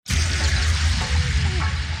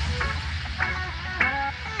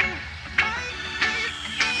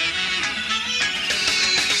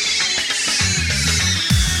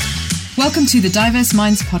Welcome to the Diverse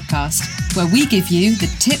Minds podcast, where we give you the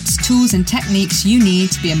tips, tools and techniques you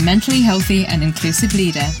need to be a mentally healthy and inclusive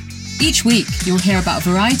leader. Each week, you'll hear about a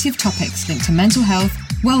variety of topics linked to mental health,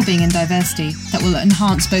 well-being and diversity that will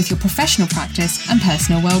enhance both your professional practice and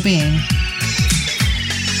personal well-being.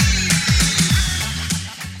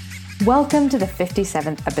 Welcome to the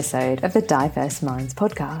 57th episode of the Diverse Minds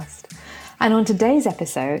podcast. And on today's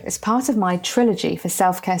episode, as part of my trilogy for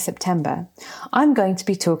Self-Care September, I'm going to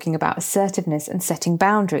be talking about assertiveness and setting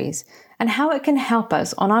boundaries and how it can help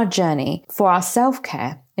us on our journey for our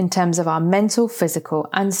self-care in terms of our mental, physical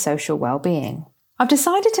and social well-being. I've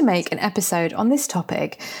decided to make an episode on this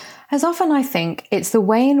topic as often I think it's the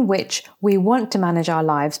way in which we want to manage our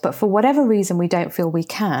lives, but for whatever reason we don't feel we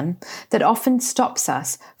can, that often stops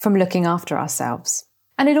us from looking after ourselves.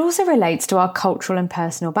 And it also relates to our cultural and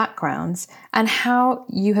personal backgrounds and how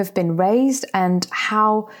you have been raised and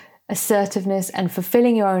how assertiveness and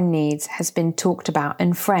fulfilling your own needs has been talked about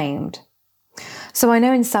and framed. So I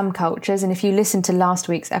know in some cultures, and if you listen to last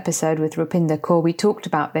week's episode with Rupinder Kaur, we talked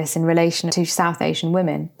about this in relation to South Asian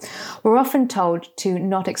women. We're often told to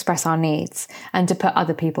not express our needs and to put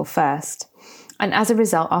other people first. And as a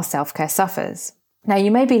result, our self-care suffers. Now,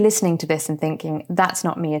 you may be listening to this and thinking, that's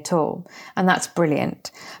not me at all, and that's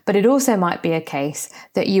brilliant. But it also might be a case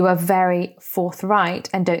that you are very forthright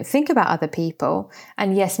and don't think about other people.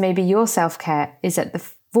 And yes, maybe your self-care is at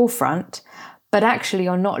the forefront, but actually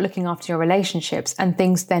you're not looking after your relationships and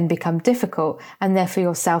things then become difficult and therefore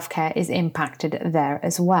your self-care is impacted there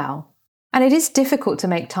as well. And it is difficult to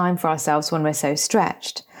make time for ourselves when we're so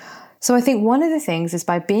stretched. So I think one of the things is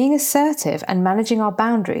by being assertive and managing our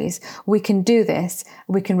boundaries, we can do this,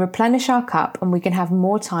 we can replenish our cup and we can have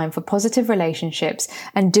more time for positive relationships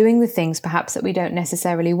and doing the things perhaps that we don't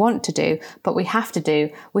necessarily want to do, but we have to do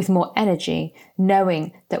with more energy,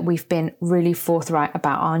 knowing that we've been really forthright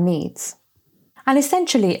about our needs. And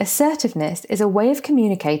essentially, assertiveness is a way of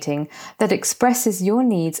communicating that expresses your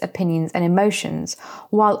needs, opinions, and emotions,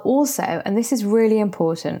 while also, and this is really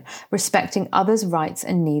important, respecting others' rights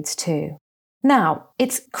and needs too. Now,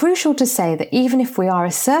 it's crucial to say that even if we are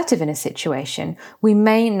assertive in a situation, we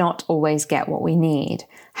may not always get what we need.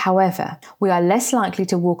 However, we are less likely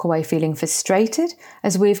to walk away feeling frustrated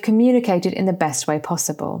as we've communicated in the best way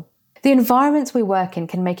possible. The environments we work in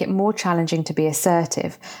can make it more challenging to be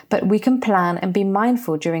assertive, but we can plan and be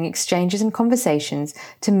mindful during exchanges and conversations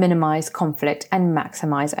to minimize conflict and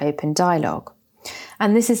maximize open dialogue.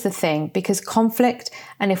 And this is the thing, because conflict,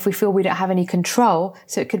 and if we feel we don't have any control,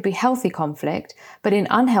 so it could be healthy conflict, but in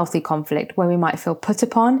unhealthy conflict where we might feel put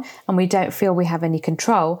upon and we don't feel we have any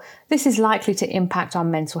control, this is likely to impact our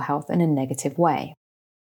mental health in a negative way.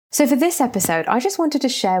 So for this episode, I just wanted to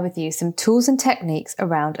share with you some tools and techniques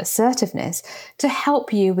around assertiveness to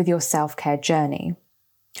help you with your self-care journey.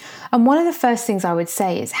 And one of the first things I would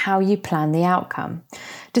say is how you plan the outcome.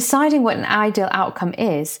 Deciding what an ideal outcome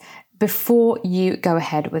is before you go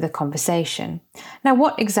ahead with a conversation. Now,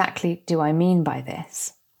 what exactly do I mean by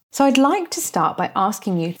this? So I'd like to start by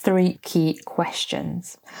asking you 3 key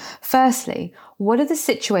questions. Firstly, what are the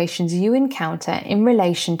situations you encounter in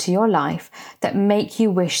relation to your life that make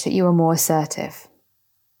you wish that you were more assertive?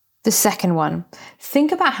 The second one,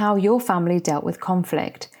 think about how your family dealt with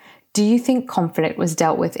conflict. Do you think conflict was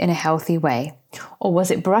dealt with in a healthy way? Or was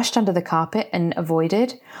it brushed under the carpet and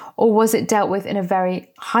avoided? Or was it dealt with in a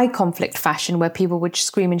very high conflict fashion where people would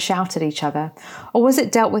scream and shout at each other? Or was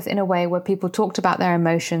it dealt with in a way where people talked about their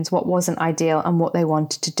emotions, what wasn't ideal and what they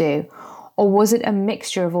wanted to do? Or was it a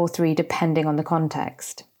mixture of all 3 depending on the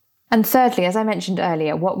context? And thirdly, as I mentioned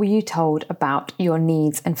earlier, what were you told about your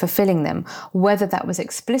needs and fulfilling them, whether that was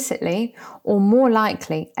explicitly or more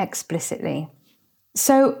likely explicitly?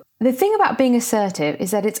 So the thing about being assertive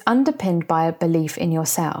is that it's underpinned by a belief in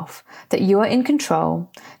yourself, that you are in control,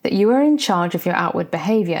 that you are in charge of your outward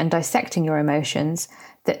behavior and dissecting your emotions,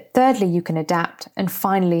 that thirdly, you can adapt, and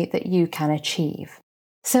finally, that you can achieve.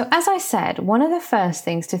 So as I said, one of the first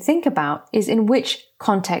things to think about is in which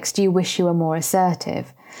context do you wish you were more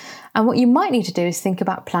assertive? And what you might need to do is think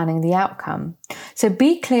about planning the outcome. So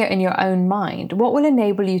be clear in your own mind what will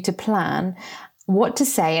enable you to plan what to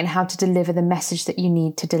say and how to deliver the message that you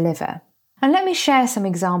need to deliver. And let me share some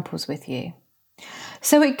examples with you.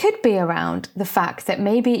 So it could be around the fact that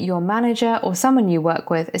maybe your manager or someone you work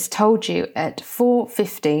with has told you at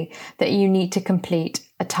 4:50 that you need to complete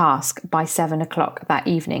a task by 7 o'clock that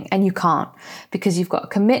evening, and you can't because you've got a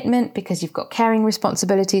commitment, because you've got caring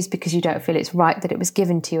responsibilities, because you don't feel it's right that it was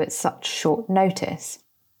given to you at such short notice.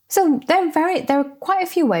 So there are quite a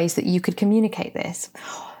few ways that you could communicate this.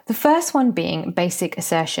 The first one being basic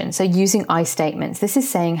assertion, so using I statements. This is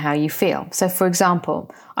saying how you feel. So for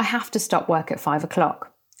example, I have to stop work at 5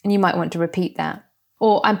 o'clock, and you might want to repeat that.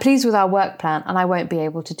 Or I'm pleased with our work plan and I won't be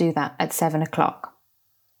able to do that at 7 o'clock.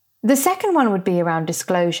 The second one would be around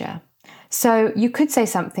disclosure. So you could say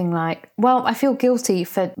something like, well, I feel guilty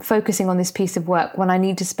for focusing on this piece of work when I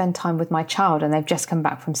need to spend time with my child and they've just come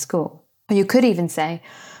back from school. Or you could even say,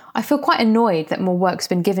 I feel quite annoyed that more work's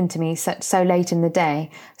been given to me so late in the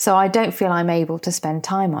day, so I don't feel I'm able to spend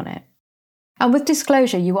time on it. And with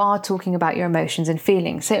disclosure, you are talking about your emotions and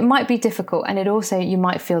feelings, so it might be difficult, and you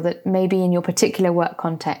might feel that maybe in your particular work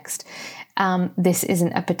context, this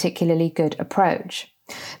isn't a particularly good approach.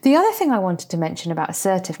 The other thing I wanted to mention about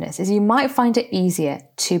assertiveness is you might find it easier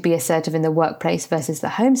to be assertive in the workplace versus the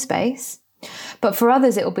home space. But for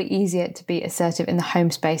others, it will be easier to be assertive in the home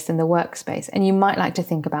space than the workspace, and you might like to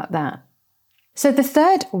think about that. So the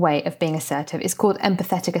third way of being assertive is called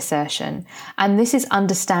empathetic assertion, and this is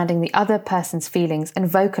understanding the other person's feelings and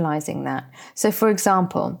vocalizing that. So for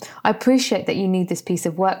example, I appreciate that you need this piece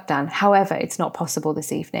of work done, however, it's not possible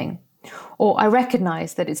this evening. Or I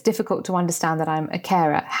recognize that it's difficult to understand that I'm a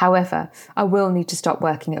carer, however, I will need to stop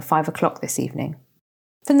working at 5 o'clock this evening.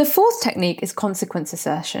 Then the fourth technique is consequence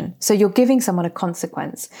assertion. So you're giving someone a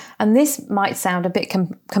consequence. And this might sound a bit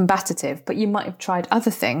combative, but you might have tried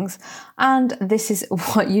other things. And this is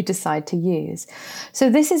what you decide to use.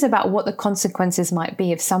 So this is about what the consequences might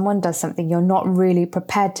be if someone does something you're not really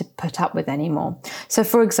prepared to put up with anymore. So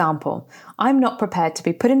for example, I'm not prepared to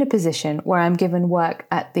be put in a position where I'm given work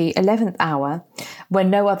at the 11th hour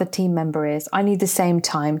when no other team member is. I need the same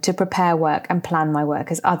time to prepare work and plan my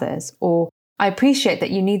work as others. Or I appreciate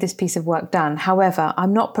that you need this piece of work done. However,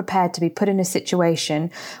 I'm not prepared to be put in a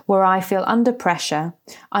situation where I feel under pressure,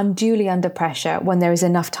 unduly under pressure, when there is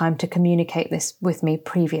enough time to communicate this with me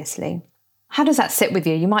previously. How does that sit with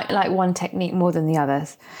you? You might like one technique more than the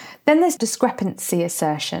others. Then there's discrepancy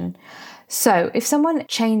assertion. So if someone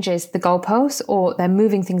changes the goalposts or they're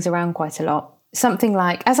moving things around quite a lot, something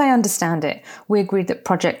like, as I understand it, we agreed that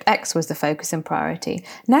Project X was the focus and priority.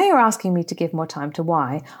 Now you're asking me to give more time to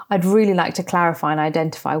Y. I'd really like to clarify and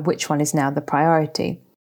identify which one is now the priority.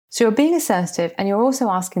 So you're being assertive and you're also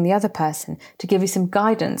asking the other person to give you some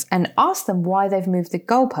guidance and ask them why they've moved the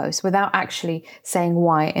goalpost without actually saying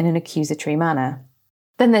why in an accusatory manner.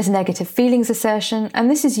 Then there's negative feelings assertion, and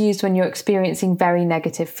this is used when you're experiencing very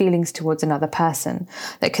negative feelings towards another person.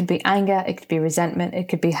 That could be anger, it could be resentment, it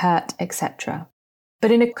could be hurt, etc.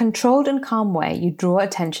 But in a controlled and calm way, you draw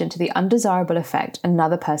attention to the undesirable effect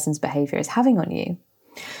another person's behaviour is having on you.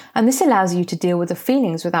 And this allows you to deal with the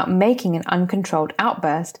feelings without making an uncontrolled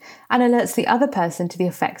outburst and alerts the other person to the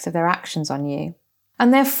effects of their actions on you.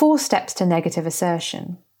 And there are 4 steps to negative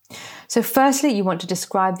assertion. So firstly, you want to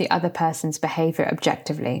describe the other person's behaviour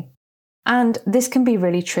objectively. And this can be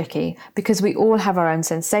really tricky because we all have our own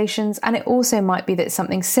sensations, and it also might be that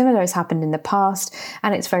something similar has happened in the past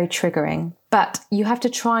and it's very triggering. But you have to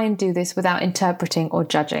try and do this without interpreting or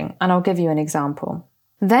judging, and I'll give you an example.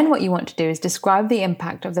 Then what you want to do is describe the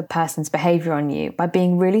impact of the person's behaviour on you by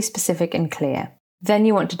being really specific and clear. Then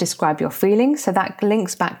you want to describe your feelings, so that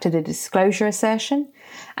links back to the disclosure assertion,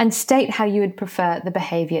 and state how you would prefer the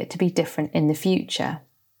behaviour to be different in the future.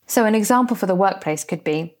 So an example for the workplace could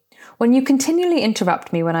be, when you continually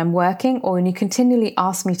interrupt me when I'm working, or when you continually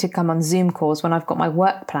ask me to come on Zoom calls when I've got my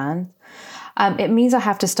work plan, it means I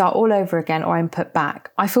have to start all over again or I'm put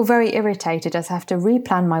back. I feel very irritated as I have to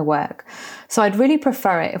replan my work. So I'd really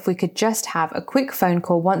prefer it if we could just have a quick phone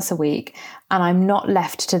call once a week and I'm not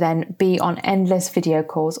left to then be on endless video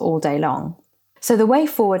calls all day long. So the way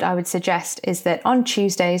forward I would suggest is that on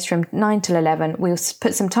Tuesdays from 9 till 11, we'll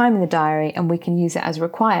put some time in the diary and we can use it as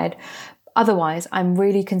required. Otherwise, I'm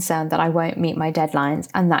really concerned that I won't meet my deadlines,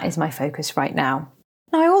 and that is my focus right now.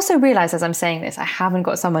 Now, I also realise as I'm saying this, I haven't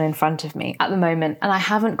got someone in front of me at the moment, and I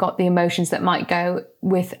haven't got the emotions that might go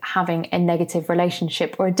with having a negative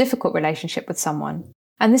relationship or a difficult relationship with someone.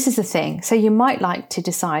 And this is the thing. So you might like to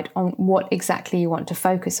decide on what exactly you want to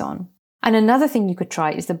focus on. And another thing you could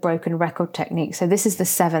try is the broken record technique. So this is the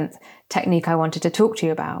 7th technique I wanted to talk to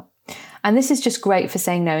you about. And this is just great for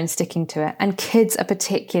saying no and sticking to it. And kids are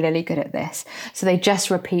particularly good at this. So they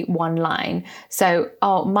just repeat one line. So,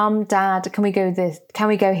 oh, mum, dad, can we go this? Can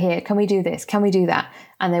we go here? Can we do this? Can we do that?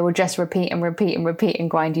 And they will just repeat and repeat and repeat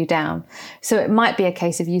and grind you down. So it might be a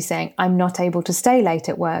case of you saying, I'm not able to stay late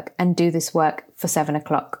at work and do this work for 7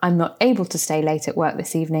 o'clock. I'm not able to stay late at work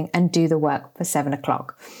this evening and do the work for 7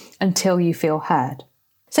 o'clock until you feel heard.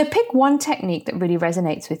 So pick one technique that really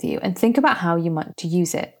resonates with you and think about how you might to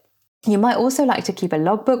use it. You might also like to keep a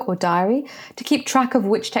logbook or diary to keep track of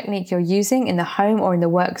which technique you're using in the home or in the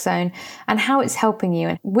work zone and how it's helping you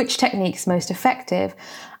and which technique's most effective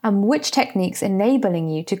and which technique's enabling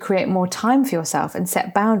you to create more time for yourself and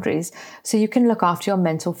set boundaries so you can look after your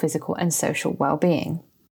mental, physical and social well-being.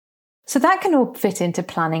 So that can all fit into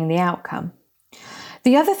planning the outcome.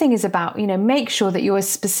 The other thing is about, make sure that you're as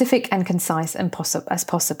specific and concise as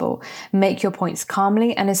possible. Make your points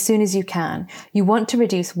calmly and as soon as you can. You want to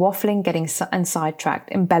reduce waffling, getting sidetracked,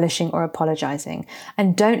 embellishing or apologizing,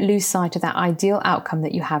 and don't lose sight of that ideal outcome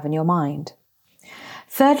that you have in your mind.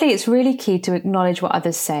 Thirdly, it's really key to acknowledge what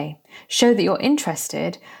others say. Show that you're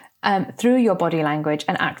interested through your body language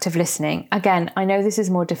and active listening. Again, I know this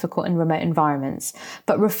is more difficult in remote environments,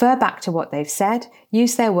 but refer back to what they've said,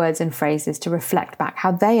 use their words and phrases to reflect back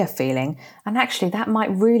how they are feeling, and actually that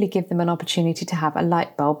might really give them an opportunity to have a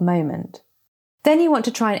light bulb moment. Then you want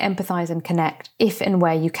to try and empathize and connect if and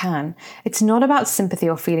where you can. It's not about sympathy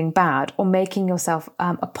or feeling bad or making yourself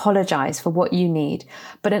apologize for what you need,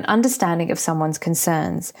 but an understanding of someone's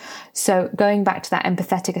concerns. So going back to that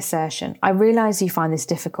empathetic assertion, I realize you find this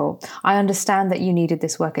difficult. I understand that you needed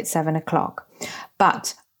this work at 7:00,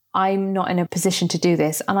 but I'm not in a position to do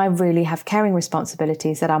this and I really have caring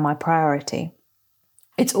responsibilities that are my priority.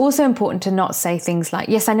 It's also important to not say things like,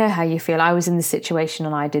 yes, I know how you feel, I was in this situation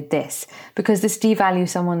and I did this, because this devalues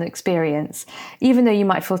someone's experience, even though you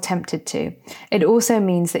might feel tempted to. It also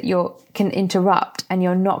means that you can interrupt and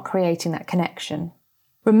you're not creating that connection.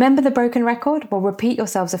 Remember the broken record? Well, repeat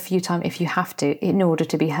yourselves a few times if you have to in order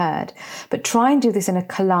to be heard, but try and do this in a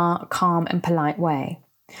calm and polite way.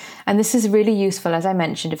 And this is really useful, as I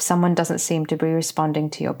mentioned, if someone doesn't seem to be responding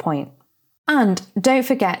to your point. And don't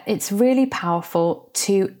forget, it's really powerful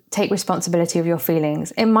to take responsibility of your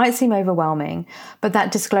feelings. It might seem overwhelming, but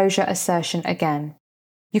that disclosure assertion again.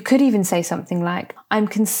 You could even say something like, I'm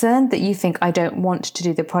concerned that you think I don't want to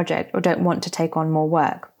do the project or don't want to take on more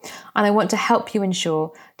work. And I want to help you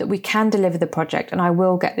ensure that we can deliver the project and I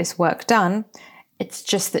will get this work done. It's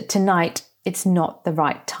just that tonight it's not the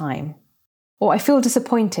right time. Or I feel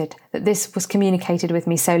disappointed that this was communicated with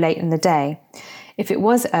me so late in the day. If it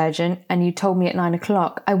was urgent and you told me at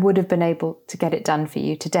 9:00, I would have been able to get it done for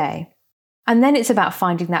you today. And then it's about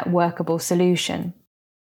finding that workable solution.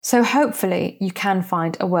 So hopefully you can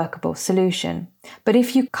find a workable solution. But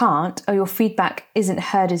if you can't, or your feedback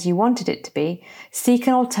isn't heard as you wanted it to be, seek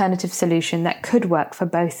an alternative solution that could work for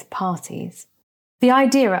both parties. The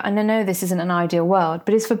idea, and I know this isn't an ideal world,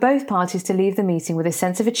 but is for both parties to leave the meeting with a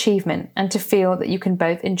sense of achievement and to feel that you can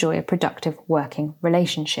both enjoy a productive working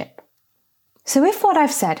relationship. So if what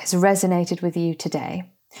I've said has resonated with you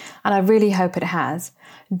today, and I really hope it has,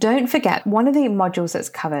 don't forget one of the modules that's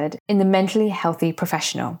covered in the Mentally Healthy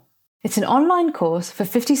Professional. It's an online course for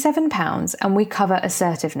 £57 and we cover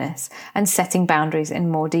assertiveness and setting boundaries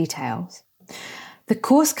in more details. The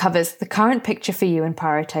course covers the current picture for you and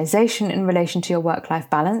prioritization in relation to your work-life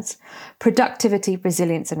balance, productivity,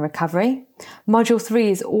 resilience and recovery. Module 3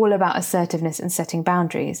 is all about assertiveness and setting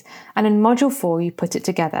boundaries. And in Module 4, you put it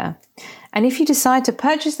together. And if you decide to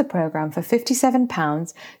purchase the program for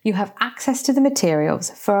 £57, you have access to the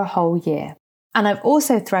materials for a whole year. And I've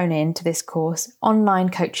also thrown into this course online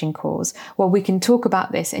coaching calls where we can talk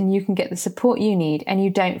about this and you can get the support you need and you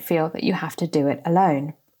don't feel that you have to do it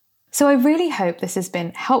alone. So I really hope this has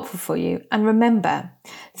been helpful for you. And remember,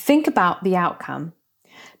 think about the outcome.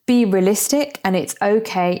 Be realistic, and it's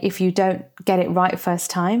okay if you don't get it right first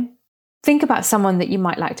time. Think about someone that you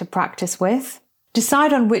might like to practice with.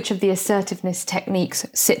 Decide on which of the assertiveness techniques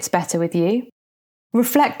sits better with you.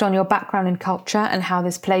 Reflect on your background and culture and how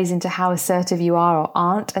this plays into how assertive you are or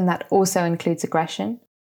aren't, and that also includes aggression,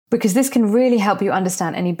 because this can really help you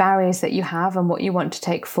understand any barriers that you have and what you want to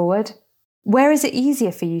take forward. Where is it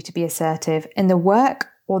easier for you to be assertive, in the work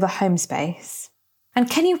or the home space? And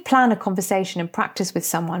can you plan a conversation and practice with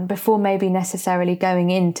someone before maybe necessarily going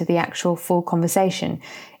into the actual full conversation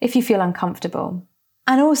if you feel uncomfortable?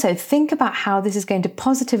 And also think about how this is going to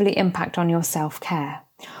positively impact on your self-care.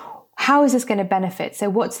 How is this going to benefit? So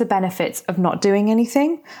what's the benefits of not doing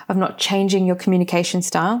anything, of not changing your communication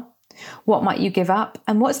style? What might you give up?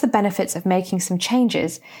 And what's the benefits of making some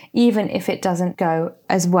changes, even if it doesn't go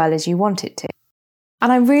as well as you want it to?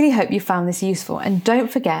 And I really hope you found this useful. And don't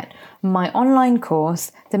forget my online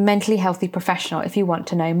course, The Mentally Healthy Professional, if you want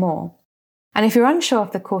to know more. And if you're unsure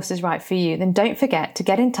if the course is right for you, then don't forget to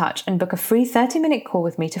get in touch and book a free 30-minute call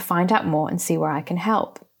with me to find out more and see where I can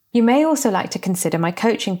help. You may also like to consider my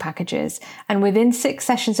coaching packages, and within 6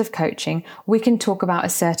 sessions of coaching, we can talk about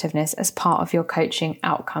assertiveness as part of your coaching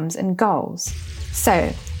outcomes and goals.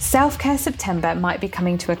 So, Self-Care September might be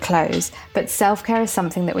coming to a close, but self-care is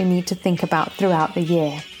something that we need to think about throughout the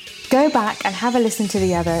year. Go back and have a listen to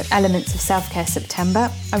the other elements of Self-Care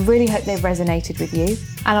September. I really hope they've resonated with you.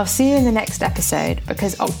 And I'll see you in the next episode,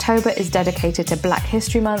 because October is dedicated to Black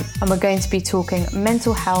History Month, and we're going to be talking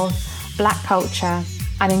mental health, Black culture,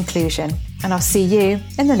 and inclusion. And I'll see you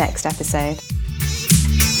in the next episode.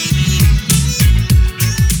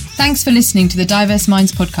 Thanks for listening to the Diverse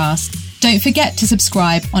Minds podcast. Don't forget to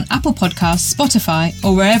subscribe on Apple Podcasts, Spotify,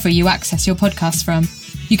 or wherever you access your podcasts from.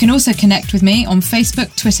 You can also connect with me on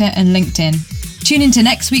Facebook, Twitter, and LinkedIn. Tune into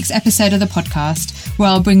next week's episode of the podcast, where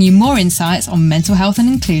I'll bring you more insights on mental health and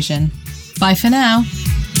inclusion. Bye for now.